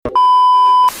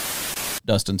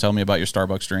Dustin, tell me about your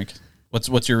Starbucks drink.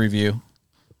 What's your review?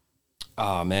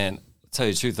 Oh, man. To tell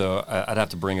you the truth, though, I'd have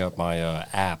to bring up my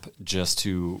app just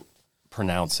to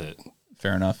pronounce it.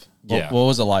 Fair enough. Yeah. What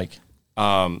was it like?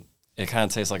 It kind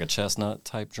of tastes like a chestnut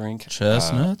type drink.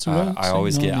 Chestnuts. I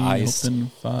always get iced. Open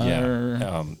fire.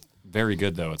 Yeah. Very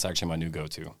good, though. It's actually my new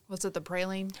go-to. Was it the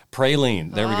praline?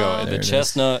 Praline. There we go. The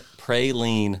chestnut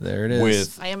praline. There it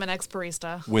is. I am an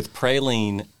ex-barista. With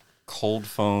praline, cold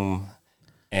foam,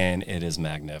 and it is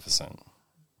magnificent.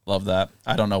 Love that.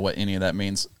 I don't know what any of that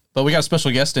means. But we got a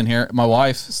special guest in here. My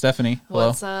wife, Stephanie. Hello.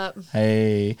 What's up?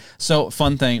 Hey. So,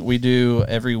 fun thing. We do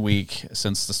every week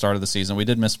since the start of the season. We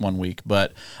did miss 1 week,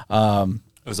 but... it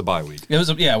was a bye week.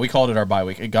 We called it our bye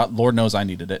week. Lord knows I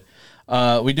needed it.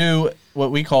 We do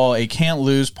what we call a can't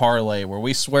lose parlay, where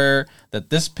we swear that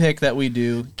this pick that we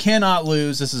do cannot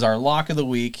lose. This is our lock of the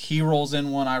week. He rolls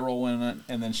in one, I roll in it,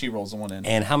 and then she rolls one in.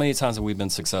 And how many times have we been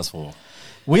successful?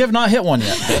 We have not hit one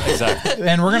yet. Exactly.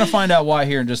 And we're going to find out why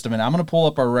here in just a minute. I'm going to pull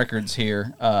up our records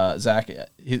here. Zach,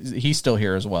 he's still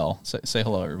here as well. Say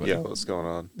hello, everybody. Yeah, what's going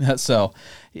on? So,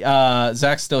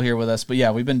 Zach's still here with us. But,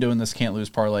 yeah, we've been doing this can't lose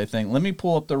parlay thing. Let me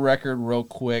pull up the record real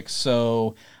quick.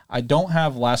 So, I don't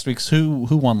have last week's. Who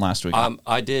won last week?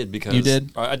 I did because... You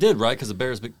did? I did, right? Because the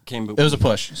Bears became... It was a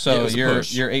push. So, you're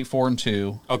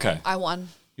 8-4-2. Okay. I won.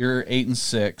 You're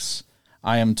 8-6.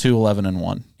 I am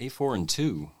 2-11-1.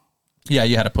 8-4-2. Yeah,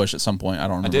 you had a push at some point. I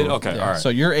don't remember. I did? Okay, yeah. all right. So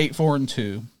you're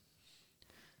 8-4-2.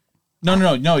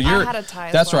 No. You're. I had a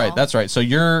tie. That's as well. right. That's right. So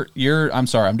you're. I'm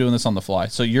sorry. I'm doing this on the fly.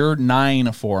 So you're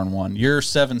 9-4-1. You're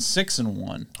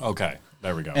 7-6-1. Okay,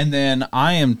 there we go. And then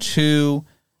I am 2-11.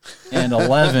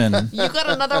 You got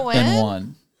another win? And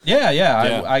 1. Yeah.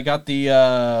 Yeah. I got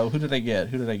the. Who did I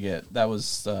get? That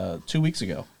was 2 weeks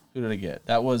ago. Who did I get?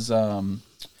 That was.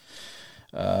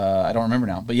 I don't remember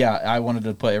now, but yeah, I wanted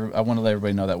to let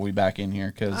everybody know that we back in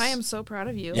here because I am so proud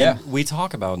of you. Yeah, we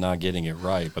talk about not getting it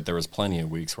right, but there was plenty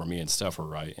of weeks where me and Steph were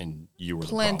right, and you were the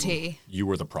problem. You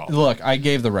were the problem. Look, I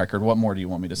gave the record. What more do you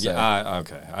want me to say? Yeah,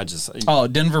 okay.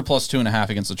 Denver plus 2.5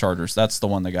 against the Chargers. That's the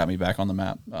one that got me back on the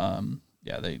map.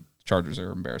 Chargers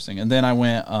are embarrassing, and then I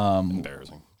went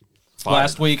embarrassing.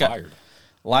 Last week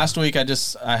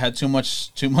I had too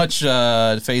much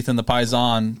faith in the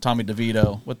Paisan Tommy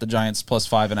DeVito with the Giants plus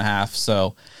 5.5,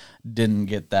 so didn't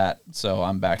get that. So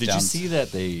I'm back down. Did you see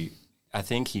that I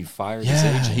think he fired his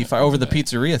agent? He fired over the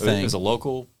pizzeria thing. It was a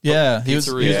local pizzeria. He was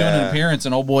doing an appearance,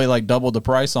 and old boy doubled the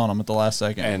price on him at the last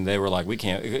second. And they were like, we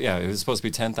can't. Yeah, it was supposed to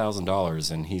be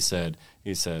 $10,000, and he said,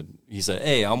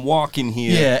 hey, I'm walking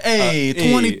here. Yeah,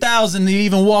 hey, 20,000 to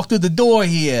even walk through the door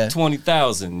here.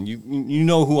 20,000. You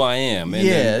know who I am. And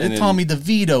then Tommy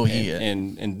DeVito here.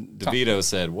 And DeVito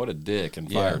said, what a dick,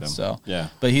 and fired him. So, yeah.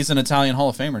 But he's an Italian Hall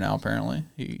of Famer now, apparently.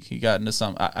 He got into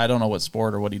some, I don't know what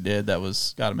sport or what he did that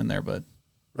got him in there, but.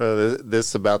 This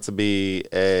is about to be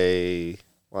a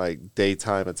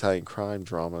daytime Italian crime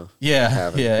drama.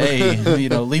 Yeah. Hey,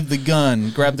 leave the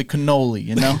gun, grab the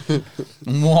cannoli.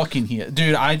 I'm walking here,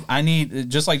 dude. I need,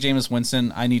 just like Jameis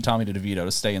Winston, I need Tommy DeVito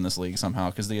to stay in this league somehow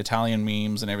because the Italian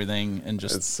memes and everything, and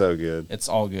just it's so good. It's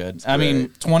all good. I mean,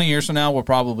 20 years from now, we'll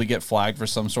probably get flagged for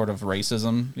some sort of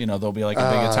racism. There'll be like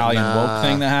a big Italian woke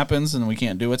thing that happens, and we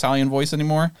can't do Italian voice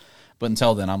anymore. But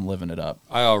until then, I'm living it up.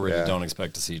 I already don't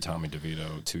expect to see Tommy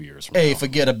DeVito 2 years from now. Hey,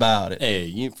 forget about it. Hey,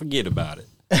 you forget about it.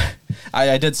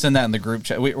 I did send that in the group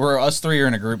chat. Us three are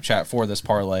in a group chat for this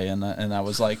parlay, and I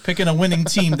was like, picking a winning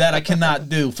team that I cannot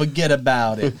do. Forget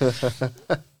about it.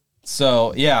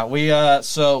 So yeah, we go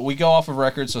off of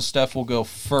record. So Steph will go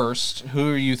first.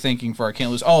 Who are you thinking for our can't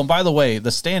lose? Oh, and by the way,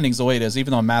 the standings the way it is,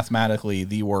 even though I'm mathematically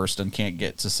the worst and can't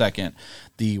get to second,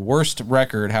 the worst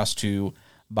record has to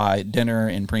buy dinner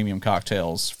and premium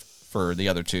cocktails for the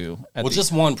other two.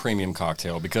 Just one premium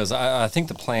cocktail, because I think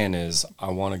the plan is I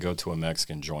want to go to a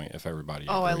Mexican joint if everybody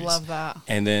agrees. I love that.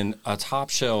 And then a top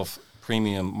shelf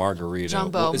premium margarita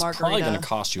is probably going to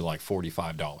cost you like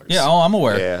 $45. Yeah, I'm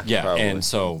aware. Yeah, probably. And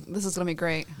so this is going to be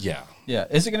great. Yeah. Yeah,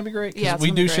 is it going to be great? Yeah,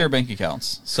 we do share bank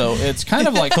accounts, so it's kind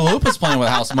of like Chalupa's playing with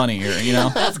house money here.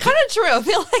 That's kind of true. I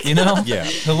feel like yeah,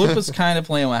 Chalupa's kind of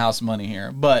playing with house money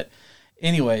here, but.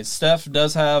 Anyway, Steph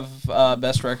does have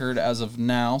best record as of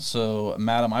now, so,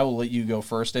 Madam, I will let you go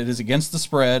first. It is against the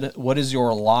spread. What is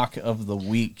your lock of the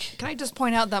week? Can I just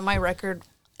point out that my record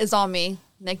is on me?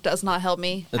 Nick does not help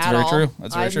me That's at very all. true.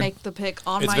 That's very true. I make the pick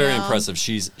on my own. It's very impressive.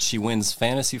 She wins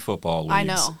fantasy football leagues. I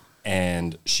know.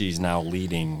 And she's now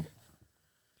leading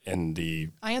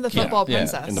I am the football yeah,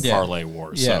 princess. in the parlay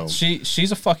war. Yeah, So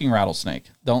she's a fucking rattlesnake.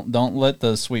 Don't let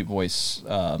the sweet voice.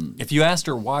 if you asked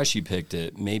her why she picked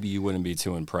it, maybe you wouldn't be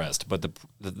too impressed. But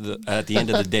at the end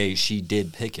of the day, she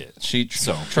did pick it.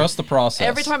 Trust the process.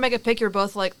 Every time I make a pick, you're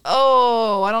both like,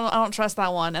 "Oh, I don't trust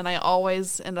that one," and I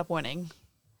always end up winning.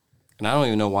 And I don't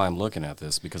even know why I'm looking at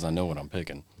this because I know what I'm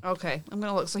picking. Okay, I'm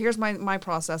gonna look. So here's my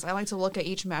process. I like to look at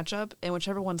each matchup, and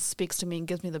whichever one speaks to me and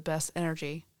gives me the best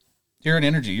energy. You're an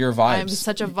energy. You're vibes. I'm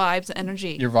such a vibes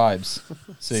energy. You're vibes.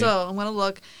 See? So I'm gonna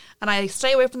look, and I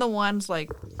stay away from the ones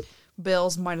like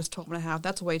Bills minus 12.5.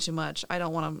 That's way too much. I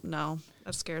don't want to. No,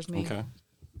 that scares me. Okay.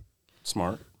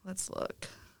 Smart. Let's look.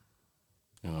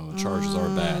 You know, the Chargers are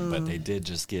bad, but they did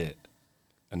just get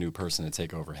a new person to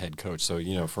take over head coach. So,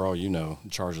 you know, for all you know, the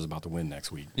Chargers about to win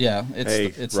next week. Yeah, Hey,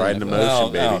 it's riding the NFL. motion, Well,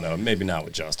 I baby. don't know. Maybe not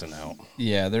with Justin out.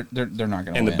 Yeah, they're not going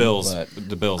to win. And the Bills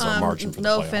but are marching for the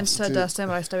No playoffs. offense to Dustin,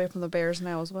 but I stay away from the Bears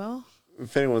now as well.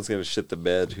 If anyone's going to shit the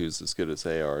bed who's as good as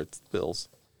they are, it's the Bills.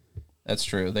 that's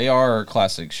true. They are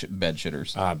classic bed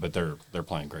shitters. But they're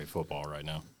playing great football right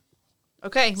now.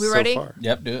 Okay, we So ready? far.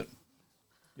 Yep, do it.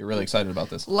 You're really excited about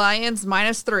this. Lions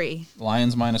minus 3.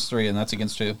 Lions -3, and that's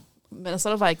against who?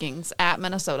 Minnesota Vikings at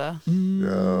Minnesota.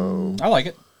 No. I like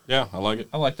it. Yeah, I like it.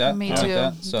 I like that. Me I too. like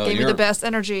that. So Gave me you're, the best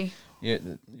energy. You're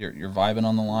vibing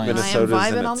on the Lions. Minnesota's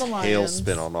vibing in on the a Lions.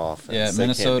 tailspin on offense. Yeah, They can't do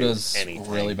Minnesota's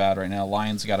anything. really bad right now.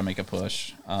 Lions got to make a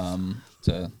push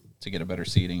to get a better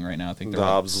seeding right now. I think they're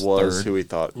Dobbs like was third. who he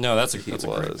thought No, that's a he great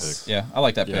was. pick. Yeah, I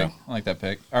like that Yeah. pick. I like that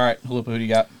pick. All right, Halupa, who do you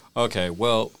got? Okay,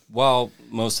 well, while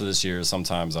most of this year,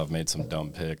 sometimes I've made some dumb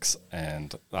picks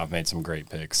and I've made some great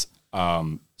picks.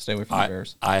 Stay away from the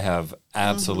Bears. I have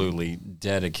absolutely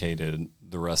dedicated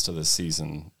the rest of the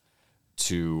season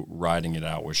to riding it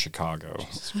out with Chicago.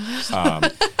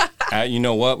 You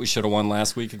know what? We should have won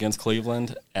last week against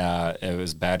Cleveland. It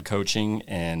was bad coaching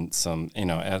and some,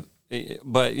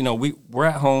 but we're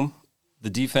at home. The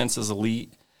defense is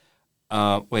elite.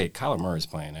 Wait, Kyler Murray's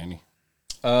playing, ain't he?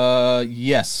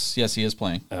 Yes, he is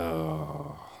playing.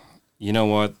 You know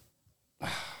what?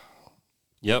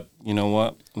 Yep, you know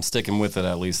what? I'm sticking with it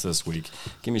at least this week.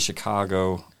 Give me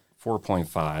Chicago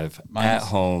 4.5 at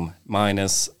home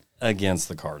minus against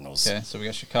the Cardinals. Okay, so we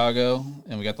got Chicago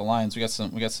and we got the Lions. We got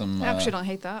some. I actually don't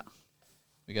hate that.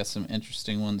 We got some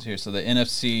interesting ones here. So the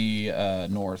NFC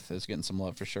North is getting some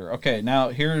love for sure. Okay, now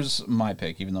here's my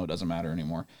pick, even though it doesn't matter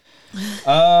anymore.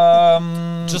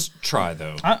 Just try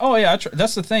though.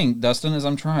 That's the thing, Dustin, is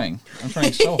I'm trying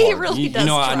so hard. He really does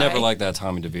I try. never liked that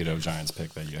Tommy DeVito Giants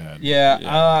pick that you had. Yeah,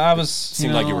 I was.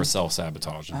 Seemed like you were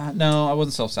self-sabotaging. No, I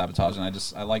wasn't self-sabotaging.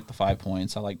 I liked the 5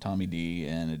 points. I liked Tommy D,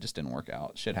 and it just didn't work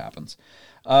out. Shit happens.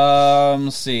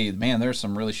 Let's see. Man, there's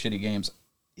some really shitty games.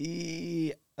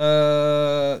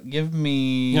 Give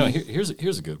me. Here's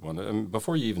a good one. I mean,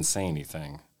 before you even say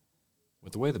anything,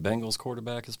 with the way the Bengals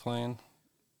quarterback is playing,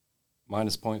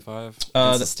 minus 0.5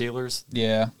 against the Steelers.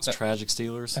 Yeah, It's tragic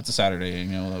Steelers. that's a Saturday.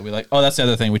 We like. Oh, that's the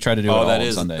other thing. We try to do it all that on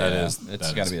is- Sunday. that yeah. is- It's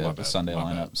that got to is be my a bad, Sunday my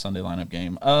lineup. bad. Sunday lineup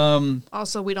game.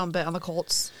 Also, we don't bet on the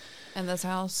Colts in this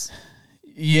house.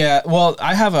 Yeah, well,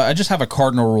 I just have a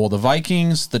cardinal rule: the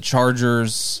Vikings, the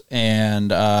Chargers, and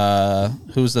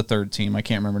who's the third team? I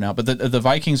can't remember now. But the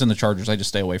Vikings and the Chargers, I just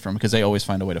stay away from because they always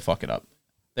find a way to fuck it up.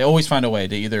 They always find a way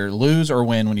to either lose or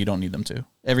win when you don't need them to.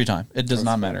 Every time, it does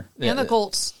not matter. And the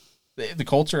Colts. The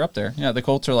Colts are up there. Yeah, the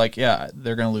Colts are like,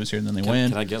 they're going to lose here and then they win.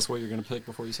 Can I guess what you're going to pick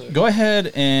before you say it? Go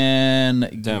ahead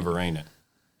and Denver, ain't it?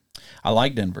 I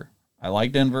like Denver.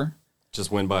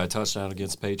 Just win by a touchdown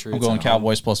against the Patriots. I'm going at home.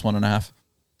 Cowboys plus 1.5.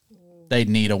 They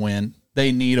need a win.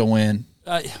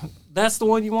 That's the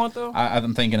one you want, though?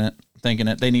 I'm thinking it.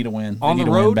 They need a win. On they the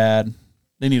need to road? win bad.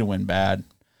 They need to win bad.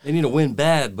 They need to win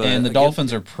bad, but And the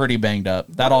Dolphins are pretty banged up.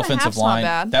 That 1.5's offensive not line,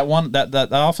 bad. that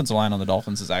offensive line on the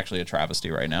Dolphins is actually a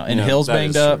travesty right now. And Yeah, Hill's that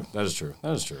banged is up. true.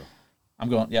 That is true. I'm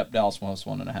going, Dallas plus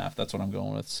 1.5. That's what I'm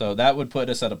going with. So that would put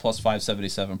us at a plus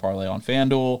 577 parlay on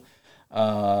FanDuel.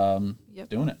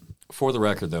 Doing it. For the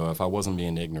record, though, if I wasn't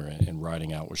being ignorant and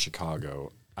riding out with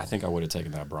Chicago, I think I would have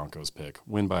taken that Broncos pick.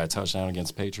 Win by a touchdown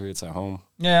against Patriots at home.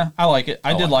 Yeah, I like it.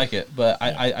 I did like like it, but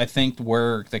I think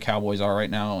where the Cowboys are right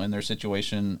now in their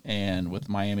situation, and with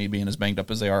Miami being as banged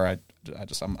up as they are, I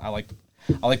like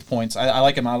the points. I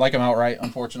like them. I like them outright.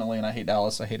 Unfortunately, and I hate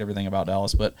Dallas. I hate everything about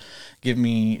Dallas. But give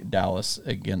me Dallas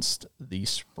against the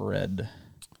spread.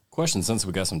 Question: since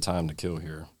we got some time to kill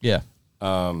here, Yeah.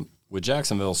 with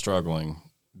Jacksonville struggling,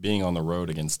 being on the road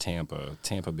against Tampa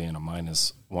being a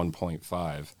minus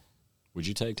 1.5, would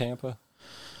you take Tampa?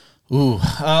 Ooh.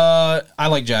 I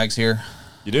like Jags here.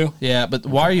 You do? Yeah, but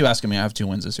why are you asking me? I have 2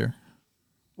 wins this year.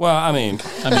 Well, I mean,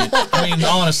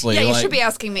 honestly, Yeah, you like, should be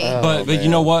asking me. but you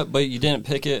know what? But you didn't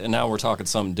pick it, and now we're talking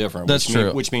something different. That's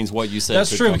true. Which means what you said. That's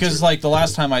could true come because true. like the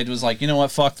last time I was like, you know what,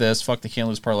 fuck this, fuck the can't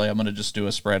lose parlay. I'm gonna just do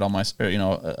a spread on my,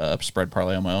 a spread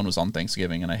parlay on my own was on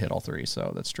Thanksgiving, and I hit all three,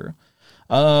 so that's true.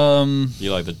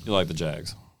 You like the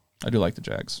Jags. I do like the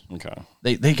Jags. Okay.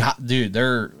 They got dude.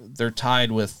 They're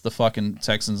tied with the fucking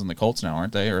Texans and the Colts now,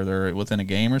 aren't they? Or they're within a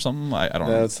game or something. I don't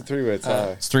know. No, it's a 3-way tie.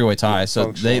 It's a 3-way tie. So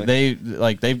Functionally.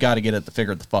 they've got to get it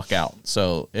figured the fuck out.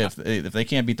 So if they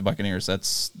can't beat the Buccaneers,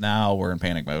 that's now we're in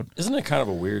panic mode. Isn't it kind of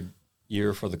a weird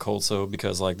year for the Colts though?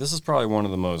 Because like this is probably one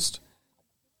of the most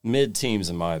mid teams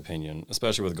in my opinion,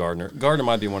 especially with Gardner. Gardner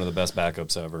might be one of the best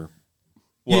backups ever.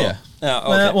 Well, yeah.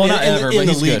 Okay. Well, not in ever, the but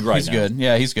he's league good. right He's now. good.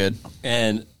 Yeah, he's good.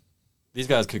 And these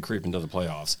guys could creep into the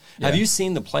playoffs. Yeah. Have you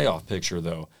seen the playoff picture,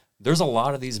 though? There's a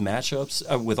lot of these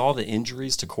matchups with all the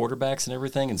injuries to quarterbacks and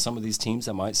everything, and some of these teams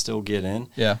that might still get in.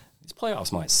 Yeah. These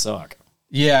playoffs might suck.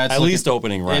 Yeah, it's At least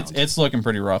opening round. It's looking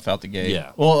pretty rough out the gate.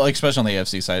 Yeah. Well, like, especially on the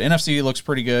AFC side. NFC looks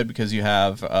pretty good because you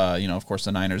have, of course,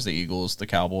 the Niners, the Eagles, the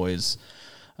Cowboys,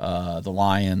 the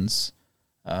Lions.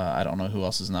 I don't know who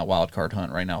else is in that wild card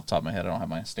hunt right now off the top of my head. I don't have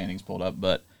my standings pulled up,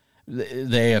 but the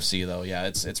AFC though, yeah,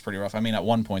 it's pretty rough. I mean, at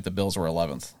one point the Bills were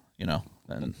 11th. And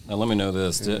Now, let me know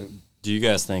this. Do you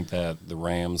guys think that the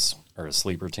Rams are a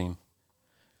sleeper team?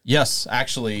 yes,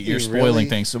 actually, you're spoiling really?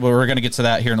 things. So we're going to get to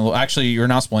that here in a little. Actually, you're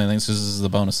not spoiling things because this is the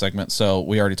bonus segment. So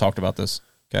we already talked about this.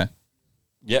 Okay.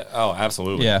 Yeah. Oh,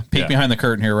 absolutely. Yeah. Peek behind the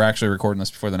curtain here. We're actually recording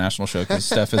this before the national show because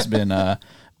Steph has been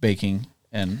baking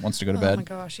and wants to go to Oh bed. my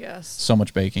gosh, yes. So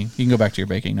much baking. You can go back to your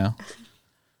baking now.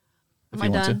 Am if I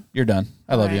you want done? to. You're done.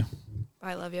 I love Okay. you.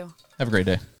 I love you. Have a great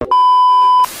day.